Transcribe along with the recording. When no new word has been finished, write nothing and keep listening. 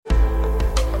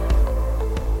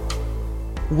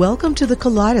Welcome to the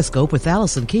Kaleidoscope with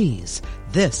Allison Keyes.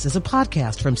 This is a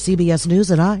podcast from CBS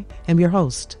News, and I am your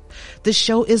host. This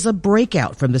show is a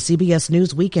breakout from the CBS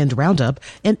News Weekend Roundup,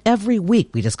 and every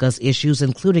week we discuss issues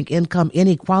including income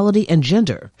inequality and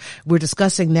gender. We're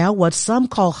discussing now what some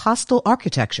call hostile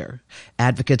architecture.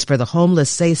 Advocates for the homeless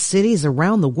say cities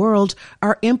around the world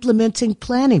are implementing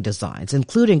planning designs,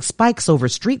 including spikes over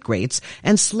street grates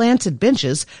and slanted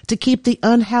benches to keep the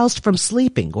unhoused from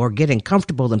sleeping or getting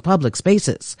comfortable in public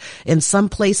spaces. In some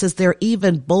places, there are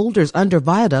even boulders under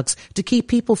viaducts to keep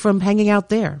people from hanging out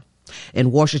there.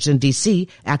 In Washington, D.C.,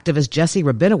 activist Jesse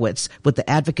Rabinowitz with the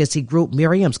advocacy group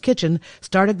Miriam's Kitchen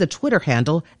started the Twitter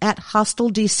handle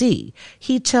 @HostleDC.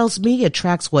 He tells me it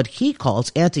tracks what he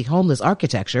calls anti-homeless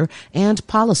architecture and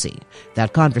policy.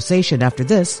 That conversation after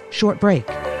this short break.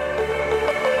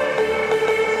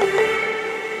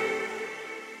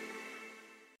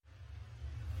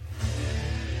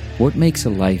 What makes a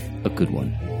life a good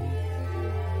one?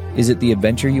 Is it the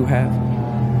adventure you have?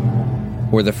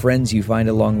 Or the friends you find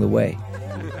along the way?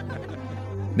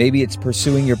 Maybe it's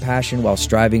pursuing your passion while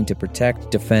striving to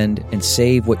protect, defend, and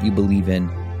save what you believe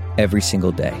in every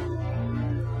single day.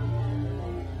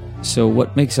 So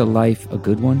what makes a life a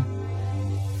good one?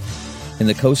 In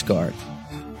the Coast Guard,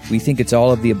 we think it's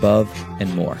all of the above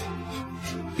and more.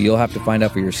 But you'll have to find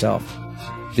out for yourself.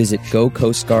 Visit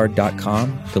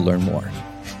gocoastguard.com to learn more.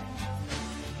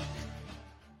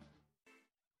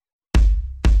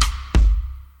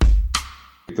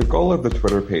 The goal of the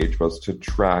Twitter page was to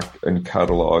track and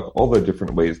catalog all the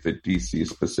different ways that DC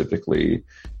specifically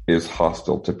is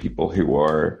hostile to people who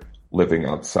are living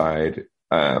outside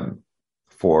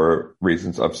for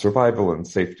reasons of survival and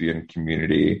safety and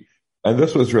community. And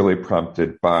this was really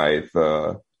prompted by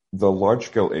the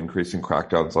large-scale increase in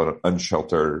crackdowns on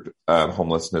unsheltered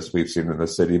homelessness we've seen in the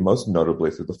city, most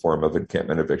notably through the form of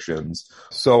encampment evictions.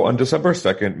 So on December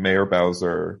 2nd, Mayor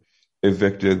Bowser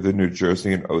evicted the New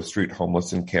Jersey and O Street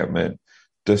homeless encampment,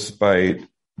 despite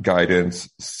guidance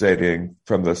stating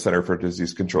from the Center for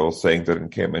Disease Control saying that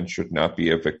encampments should not be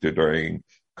evicted during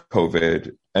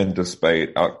COVID, and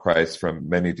despite outcries from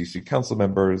many DC council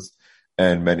members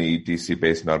and many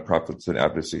DC-based nonprofits and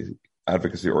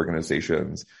advocacy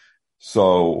organizations.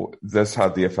 So this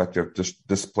had the effect of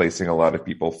displacing a lot of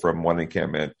people from one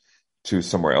encampment to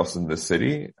somewhere else in the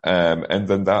city. And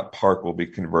then that park will be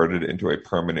converted into a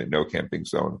permanent no camping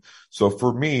zone. So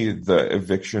for me, the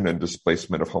eviction and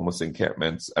displacement of homeless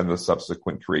encampments and the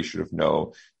subsequent creation of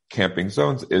no camping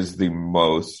zones is the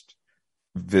most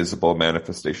visible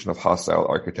manifestation of hostile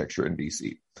architecture in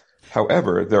DC.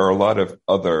 However, there are a lot of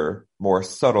other more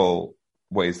subtle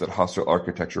ways that hostile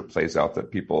architecture plays out that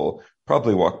people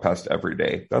probably walk past every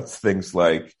day. That's things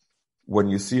like when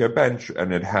you see a bench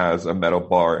and it has a metal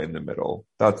bar in the middle,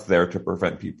 that's there to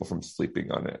prevent people from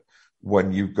sleeping on it.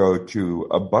 When you go to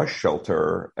a bus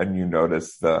shelter and you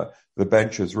notice the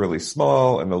bench is really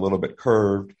small and a little bit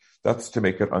curved, that's to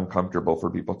make it uncomfortable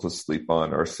for people to sleep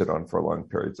on or sit on for long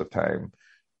periods of time.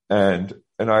 And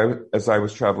as I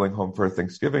was traveling home for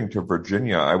Thanksgiving to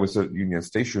Virginia, I was at Union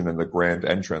Station in the grand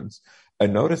entrance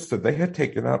and noticed that they had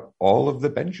taken out all of the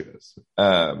benches.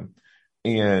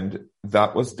 And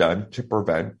that was done to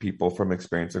prevent people from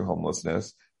experiencing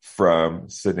homelessness, from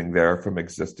sitting there, from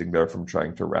existing there, from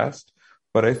trying to rest.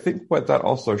 But I think what that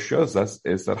also shows us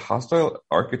is that hostile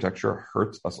architecture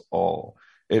hurts us all.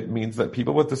 It means that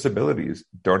people with disabilities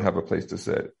don't have a place to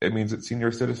sit. It means that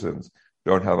senior citizens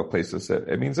don't have a place to sit.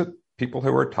 It means that people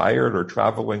who are tired or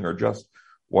traveling or just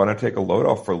want to take a load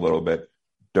off for a little bit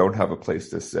don't have a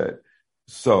place to sit.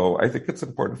 So I think it's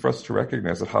important for us to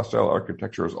recognize that hostile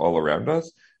architecture is all around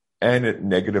us, and it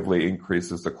negatively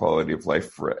increases the quality of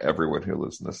life for everyone who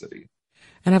lives in the city.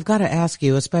 And I've got to ask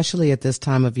you, especially at this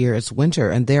time of year, it's winter,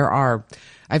 and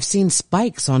I've seen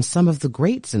spikes on some of the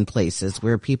grates in places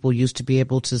where people used to be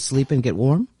able to sleep and get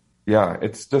warm. Yeah,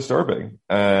 it's disturbing.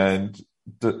 And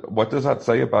what does that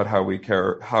say about how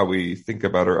we think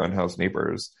about our unhoused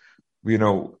neighbors? You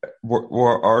know,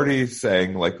 we're already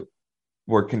saying, like,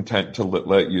 we're content to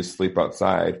let you sleep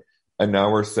outside. And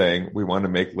now we're saying we want to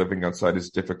make living outside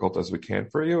as difficult as we can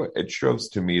for you. It shows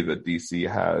to me that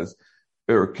DC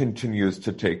continues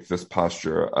to take this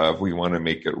posture of we want to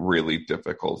make it really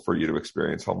difficult for you to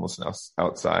experience homelessness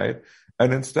outside.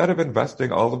 And instead of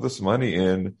investing all of this money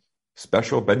in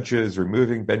special benches,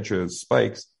 removing benches,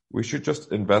 spikes, we should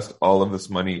just invest all of this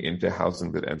money into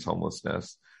housing that ends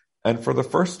homelessness. And for the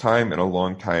first time in a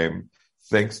long time,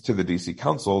 thanks to the DC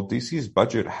Council, DC's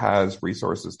budget has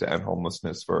resources to end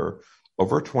homelessness for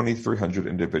over 2,300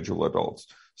 individual adults.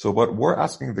 So what we're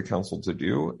asking the council to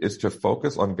do is to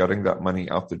focus on getting that money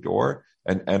out the door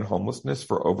and end homelessness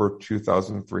for over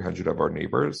 2,300 of our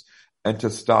neighbors, and to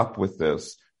stop with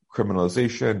this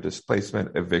criminalization,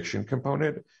 displacement, eviction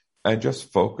component, and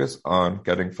just focus on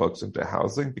getting folks into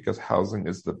housing, because housing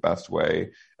is the best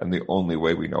way and the only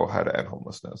way we know how to end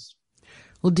homelessness.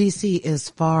 Well, DC is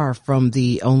far from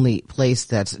the only place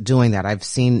that's doing that. I've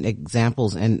seen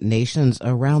examples in nations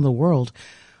around the world.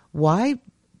 Why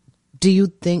do you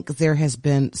think there has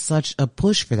been such a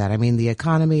push for that? I mean, the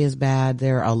economy is bad.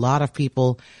 There are a lot of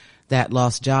people that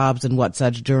lost jobs and what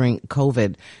such during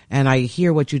COVID. And I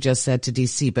hear what you just said to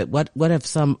DC, but what have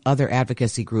some other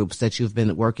advocacy groups that you've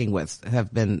been working with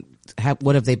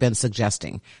what have they been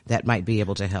suggesting that might be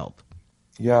able to help?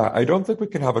 Yeah, I don't think we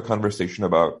can have a conversation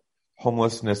about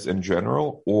homelessness in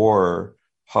general or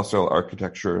hostile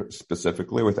architecture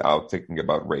specifically without thinking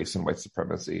about race and white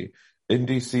supremacy. In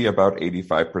DC, about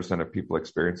 85% of people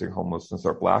experiencing homelessness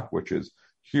are Black, which is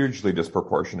hugely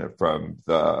disproportionate from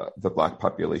the Black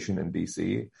population in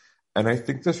DC. And I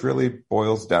think this really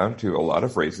boils down to a lot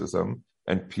of racism,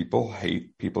 and people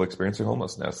hate people experiencing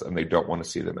homelessness and they don't want to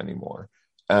see them anymore.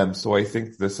 So I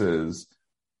think this is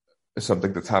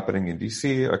something that's happening in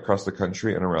DC, across the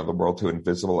country, and around the world to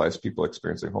invisibilize people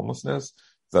experiencing homelessness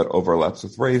that overlaps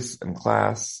with race and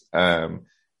class. And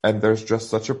there's just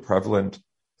such a prevalent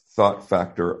thought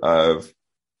factor of,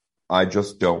 I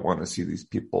just don't want to see these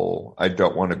people. I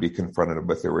don't want to be confronted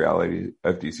with the reality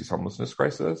of DC's homelessness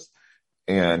crisis.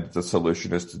 And the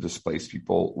solution is to displace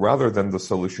people rather than the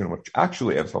solution which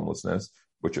actually ends homelessness,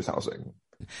 which is housing.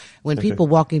 When people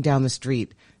walking down the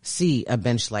street see a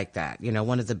bench like that,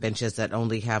 one of the benches that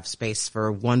only have space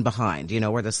for one behind,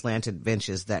 or the slanted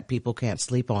benches that people can't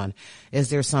sleep on, is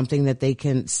there something that they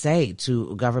can say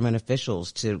to government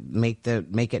officials to make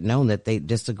it known that they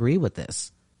disagree with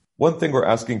this? One thing we're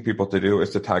asking people to do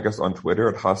is to tag us on Twitter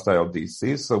at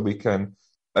HostileDC so we can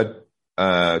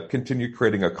continue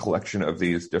creating a collection of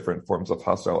these different forms of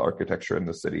hostile architecture in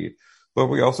the city. But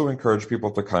we also encourage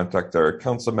people to contact their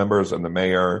council members and the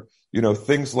mayor.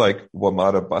 Things like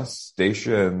WMATA bus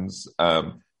stations,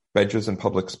 benches in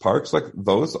public parks, like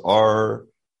those are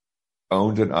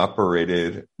owned and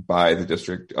operated by the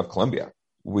District of Columbia.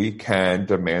 We can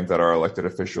demand that our elected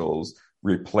officials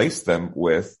replace them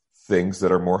with things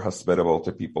that are more hospitable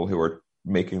to people who are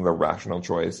making the rational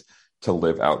choice to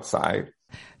live outside.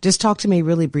 Just talk to me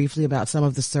really briefly about some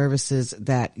of the services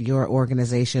that your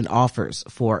organization offers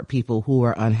for people who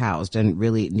are unhoused and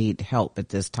really need help at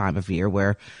this time of year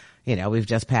where, we've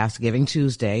just passed Giving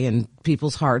Tuesday and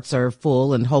people's hearts are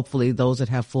full, and hopefully those that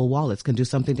have full wallets can do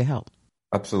something to help.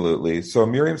 Absolutely. So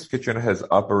Miriam's Kitchen has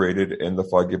operated in the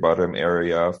Foggy Bottom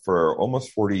area for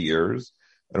almost 40 years,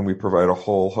 and we provide a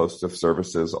whole host of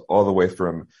services all the way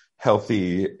from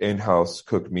healthy in-house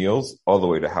cooked meals all the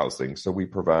way to housing. So we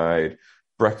provide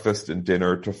breakfast and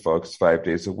dinner to folks 5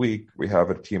 days a week. We have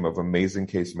a team of amazing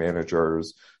case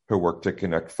managers who work to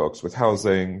connect folks with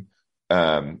housing.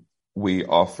 We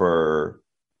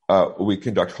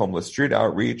conduct homeless street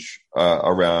outreach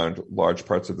around large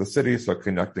parts of the city, so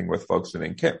connecting with folks in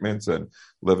encampments and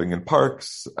living in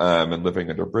parks and living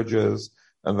under bridges.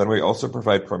 And then we also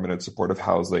provide permanent supportive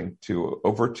housing to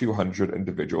over 200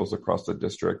 individuals across the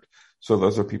district. So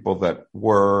those are people that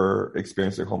were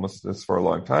experiencing homelessness for a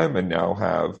long time and now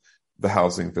have the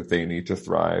housing that they need to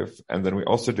thrive. And then we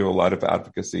also do a lot of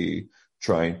advocacy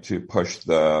trying to push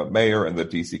the mayor and the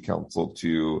DC Council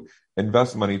to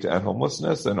invest money to end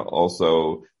homelessness and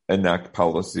also enact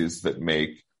policies that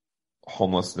make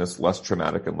homelessness less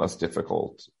traumatic and less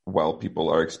difficult while people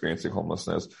are experiencing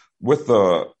homelessness, with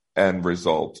the end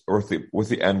result, or with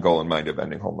the end goal in mind of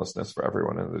ending homelessness for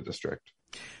everyone in the district.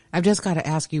 I've just got to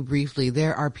ask you briefly,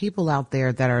 there are people out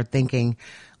there that are thinking,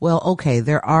 well, okay,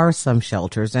 there are some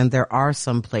shelters and there are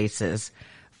some places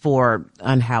for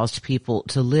unhoused people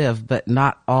to live, but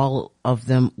not all of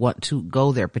them want to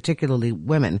go there, particularly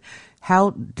women.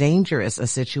 How dangerous a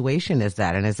situation is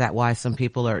that? And is that why some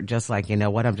people are just like,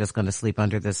 I'm just going to sleep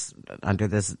under this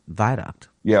viaduct?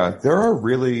 Yeah, there are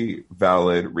really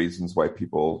valid reasons why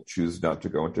people choose not to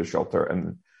go into shelter.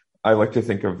 And I like to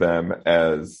think of them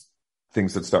as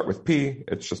things that start with P.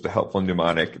 It's just a helpful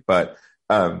mnemonic. But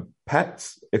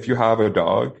pets, if you have a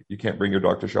dog, you can't bring your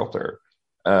dog to shelter.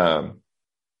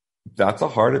 That's a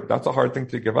hard thing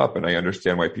to give up. And I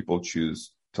understand why people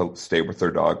choose to stay with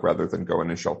their dog rather than go in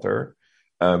a shelter.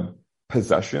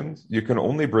 Possessions, you can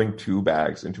only bring 2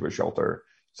 bags into a shelter.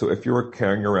 So if you were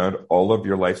carrying around all of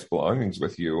your life's belongings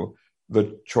with you,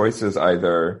 the choice is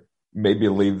either maybe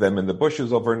leave them in the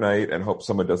bushes overnight and hope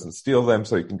someone doesn't steal them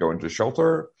so you can go into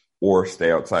shelter, or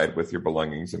stay outside with your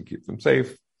belongings and keep them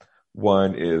safe.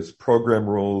 One is program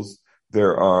rules.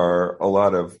 There are a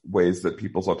lot of ways that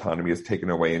people's autonomy is taken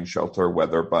away in shelter,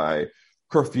 whether by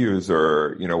curfews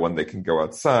or, when they can go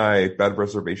outside, bed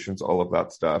reservations, all of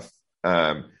that stuff,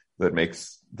 that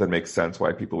makes sense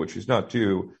why people would choose not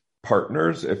to.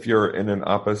 Partners, if you're in an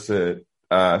opposite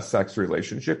sex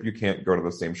relationship, you can't go to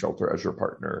the same shelter as your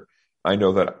partner. I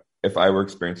know that if I were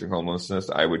experiencing homelessness,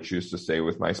 I would choose to stay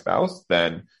with my spouse,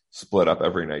 then split up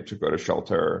every night to go to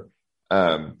shelter.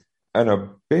 And a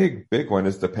big one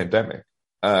is the pandemic.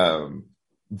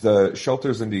 The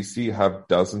shelters in DC have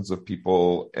dozens of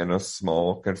people in a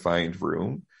small confined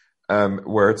room,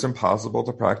 where it's impossible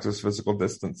to practice physical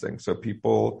distancing. So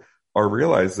people are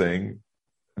realizing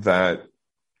that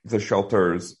the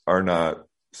shelters are not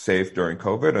safe during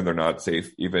COVID, and they're not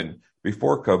safe even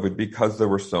before COVID, because there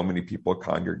were so many people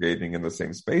congregating in the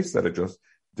same space that it just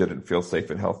didn't feel safe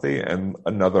and healthy. And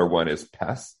another one is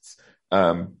pests,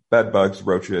 bed bugs,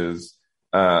 roaches.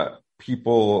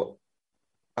 People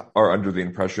are under the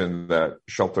impression that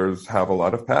shelters have a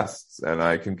lot of pests, and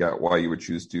I can get why you would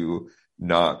choose to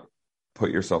not put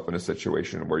yourself in a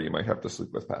situation where you might have to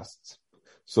sleep with pests.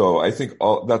 So I think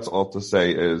that's all to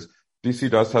say is DC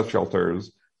does have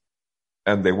shelters,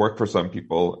 and they work for some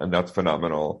people, and that's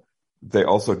phenomenal. They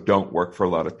also don't work for a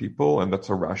lot of people, and that's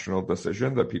a rational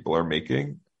decision that people are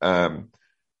making. And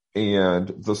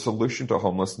the solution to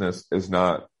homelessness is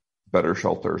not better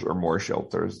shelters or more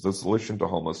shelters. The solution to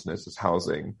homelessness is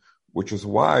housing, which is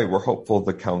why we're hopeful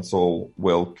the council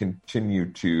will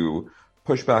continue to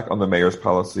push back on the mayor's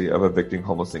policy of evicting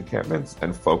homeless encampments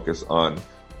and focus on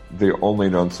the only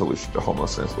known solution to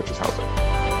homelessness, which is housing.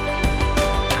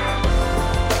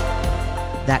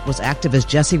 That was activist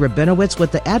Jesse Rabinowitz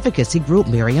with the advocacy group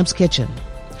Miriam's Kitchen.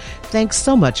 Thanks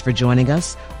so much for joining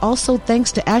us. Also,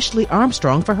 thanks to Ashley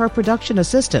Armstrong for her production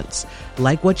assistance.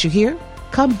 Like what you hear?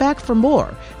 Come back for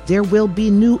more. There will be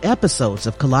new episodes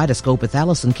of Kaleidoscope with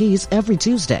Allison Keyes every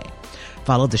Tuesday.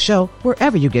 Follow the show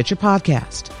wherever you get your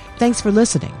podcast. Thanks for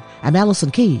listening. I'm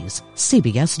Allison Keyes,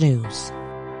 CBS News.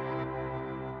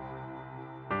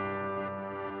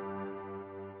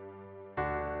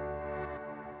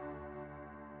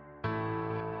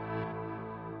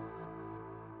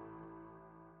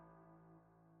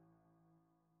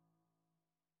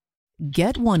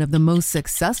 Get one of the most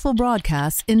successful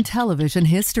broadcasts in television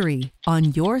history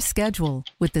on your schedule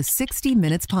with the 60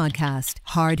 Minutes Podcast.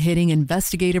 Hard-hitting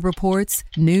investigative reports,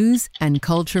 news, and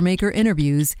culture maker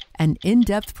interviews, and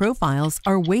in-depth profiles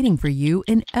are waiting for you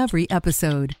in every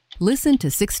episode. Listen to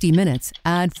 60 Minutes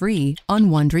ad-free on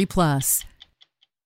Wondery Plus